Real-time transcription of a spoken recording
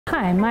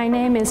Hi, my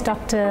name is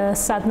Dr.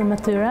 Sadhna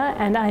Mathura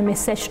and I'm a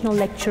sessional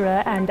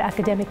lecturer and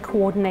academic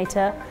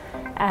coordinator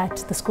at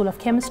the School of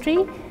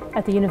Chemistry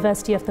at the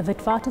University of the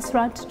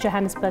Witwatersrand,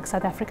 Johannesburg,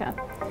 South Africa.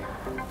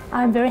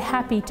 I'm very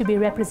happy to be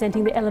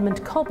representing the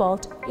element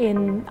cobalt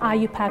in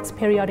IUPAC's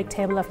periodic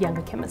table of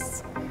younger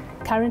chemists.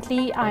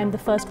 Currently, I'm the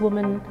first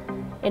woman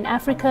in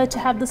Africa to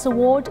have this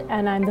award,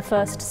 and I'm the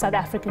first South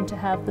African to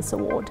have this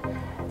award.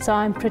 So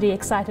I'm pretty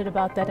excited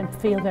about that and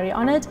feel very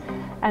honored,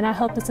 and I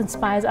hope this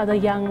inspires other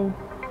young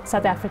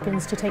South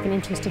Africans to take an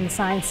interest in the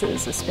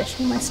sciences,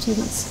 especially my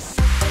students.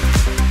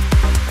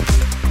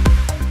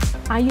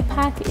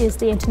 IUPAC is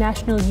the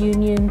International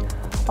Union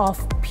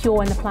of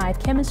Pure and Applied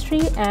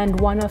Chemistry, and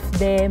one of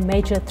their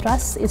major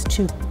thrusts is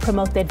to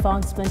promote the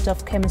advancement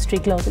of chemistry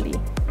globally.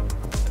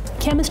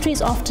 Chemistry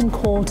is often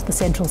called the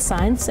central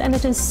science, and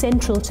it is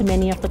central to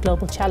many of the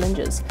global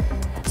challenges.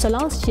 So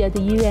last year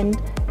the UN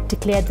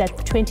declared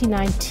that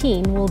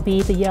 2019 will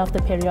be the year of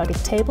the periodic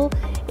table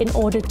in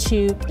order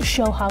to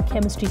show how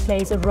chemistry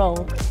plays a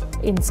role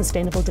in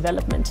sustainable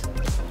development.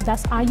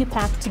 Thus,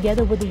 IUPAC,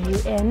 together with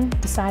the UN,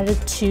 decided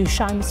to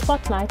shine the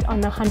spotlight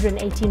on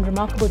 118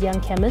 remarkable young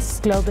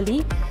chemists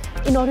globally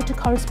in order to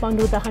correspond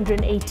with the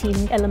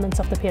 118 elements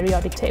of the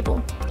periodic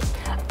table.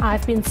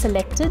 I've been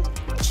selected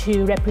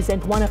to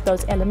represent one of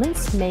those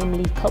elements,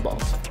 namely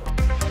cobalt.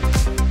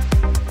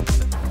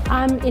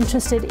 I'm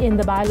interested in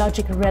the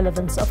biological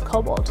relevance of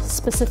cobalt,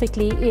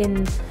 specifically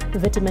in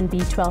vitamin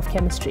B12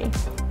 chemistry.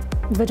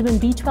 Vitamin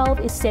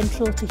B12 is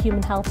central to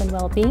human health and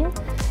well-being,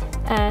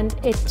 and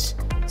it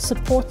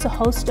supports a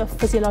host of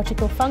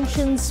physiological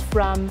functions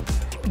from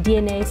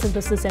DNA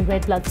synthesis and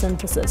red blood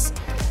synthesis.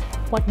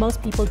 What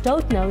most people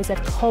don't know is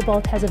that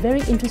cobalt has a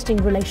very interesting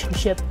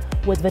relationship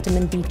with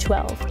vitamin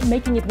B12,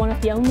 making it one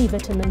of the only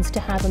vitamins to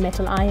have a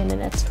metal ion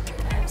in it.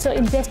 So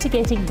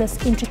investigating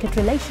this intricate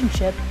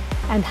relationship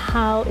and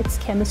how its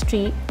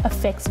chemistry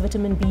affects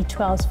vitamin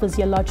B12's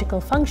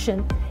physiological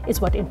function is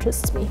what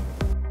interests me.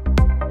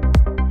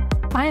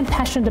 I am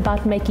passionate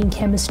about making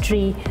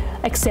chemistry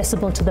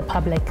accessible to the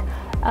public.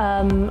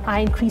 I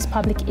increase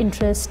public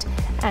interest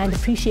and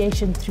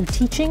appreciation through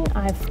teaching.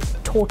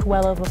 I've taught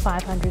well over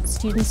 500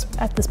 students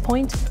at this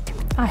point.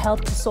 I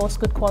help to source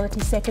good quality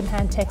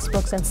second-hand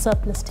textbooks and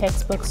surplus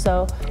textbooks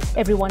so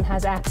everyone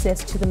has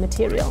access to the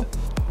material.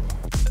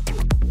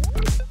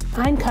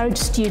 I encourage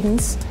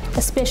students,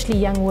 especially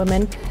young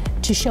women,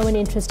 to show an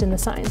interest in the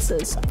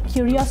sciences.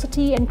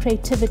 Curiosity and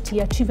creativity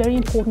are two very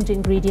important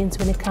ingredients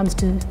when it comes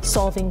to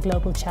solving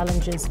global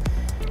challenges.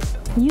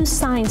 Use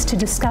science to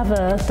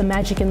discover the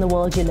magic in the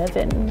world you live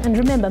in. And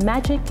remember,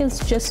 magic is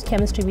just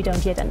chemistry we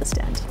don't yet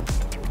understand.